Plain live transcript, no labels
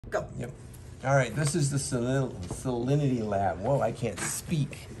Go. Yep. All right, this is the Salinity lab. Whoa, I can't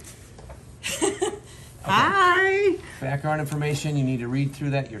speak. Okay. Hi. Background information, you need to read through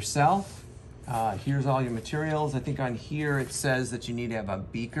that yourself. Here's all your materials. I think on here it says that you need to have a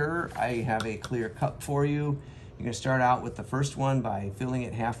beaker. I have a clear cup for you. You're gonna start out with the first one by filling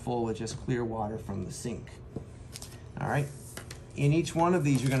it half full with just clear water from the sink. All right. In each one of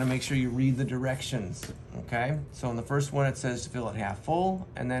these, you're gonna make sure you read the directions, okay? So in the first one, it says to fill it half full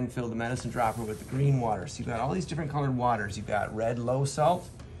and then fill the medicine dropper with the green water. So you've got all these different colored waters. You've got red, low salt.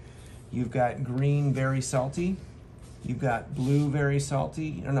 You've got green, very salty. You've got blue, very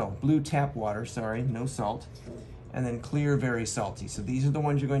salty. No, blue tap water, sorry, no salt. And then clear, very salty. So these are the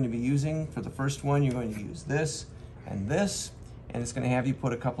ones you're going to be using. For the first one, you're going to use this and this. And it's going to have you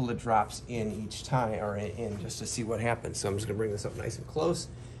put a couple of drops in each time, or in just to see what happens. So I'm just going to bring this up nice and close.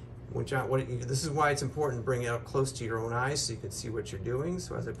 This is why it's important to bring it up close to your own eyes so you can see what you're doing.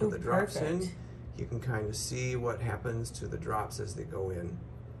 So as I put the drops in, you can kind of see what happens to the drops as they go in.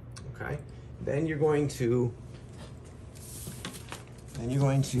 Okay. Then you're going to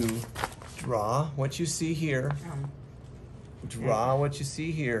draw what you see here. Draw what you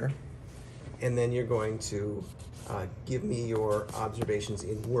see here, and then you're going to give me your observations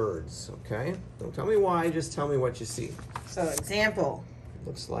in words, okay? Don't tell me why, just tell me what you see. So example.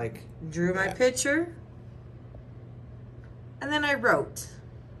 Looks like Drew my picture, and then I wrote.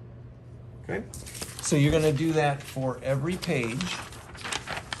 Okay, so you're gonna do that for every page,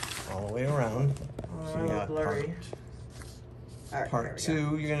 all the way around. Oh, So you got blurry. Part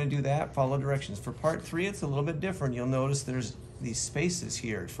two, you're gonna do that, follow directions. For part three, it's a little bit different. You'll notice there's these spaces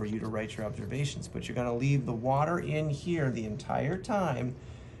here for you to write your observations, but you're gonna leave the water in here the entire time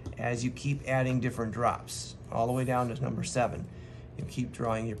as you keep adding different drops, all the way down to number 7. You keep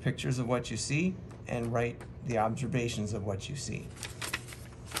drawing your pictures of what you see and write the observations of what you see.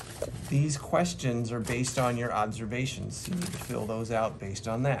 These questions are based on your observations. You need to fill those out based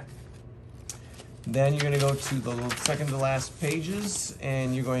on that. Then you're going to go to the second to last pages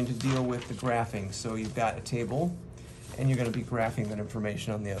and you're going to deal with the graphing. So you've got a table and you're going to be graphing that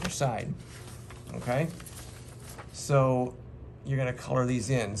information on the other side. Okay? So you're going to color these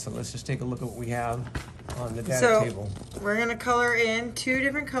in. So let's just take a look at what we have on the data table. We're going to color in 2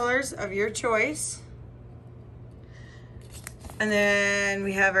 different colors of your choice. And then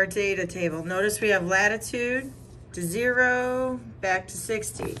we have our data table. Notice we have latitude to 0, back to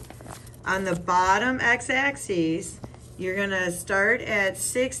 60. On the bottom x-axis, you're gonna start at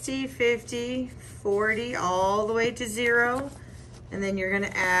 60, 50, 40, all the way to 0. And then you're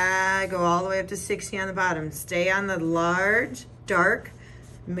gonna go all the way up to 60 on the bottom. Stay on the large, dark,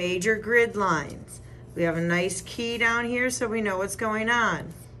 major grid lines. We have a nice key down here so we know what's going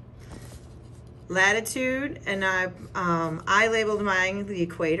on. Latitude, and I labeled mine the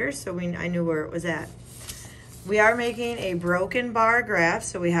equator, so I knew where it was at. We are making a broken bar graph,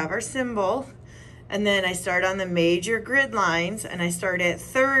 so we have our symbol. And then I start on the major grid lines, and I start at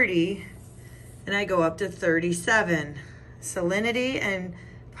 30, and I go up to 37. Salinity and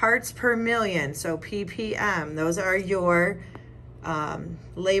parts per million, so ppm. Those are your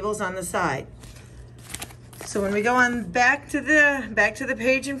labels on the side. So when we go on back to the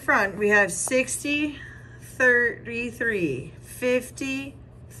page in front, we have 60, 33, 50,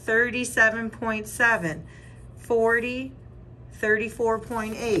 37.7, 40,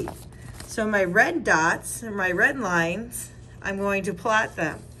 34.8. So my red dots, or my red lines, I'm going to plot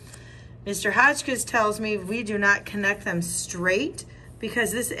them. Mr. Hotchkiss tells me we do not connect them straight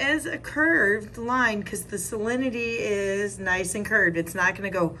because this is a curved line because the salinity is nice and curved. It's not going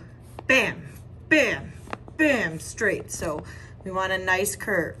to go bam, bam, bam, straight. So we want a nice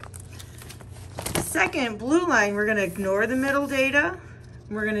curve. Second blue line, we're going to ignore the middle data.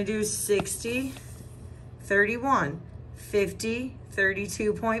 We're going to do 60, 31, 50,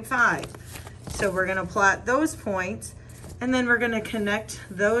 32.5. So we're going to plot those points, and then we're going to connect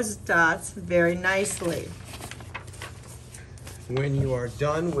those dots very nicely. When you are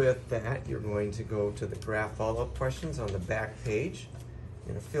done with that, you're going to go to the graph follow-up questions on the back page.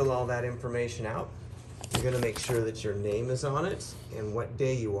 You're going to fill all that information out. You're going to make sure that your name is on it and what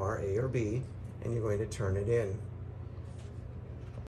day you are, A or B, and you're going to turn it in.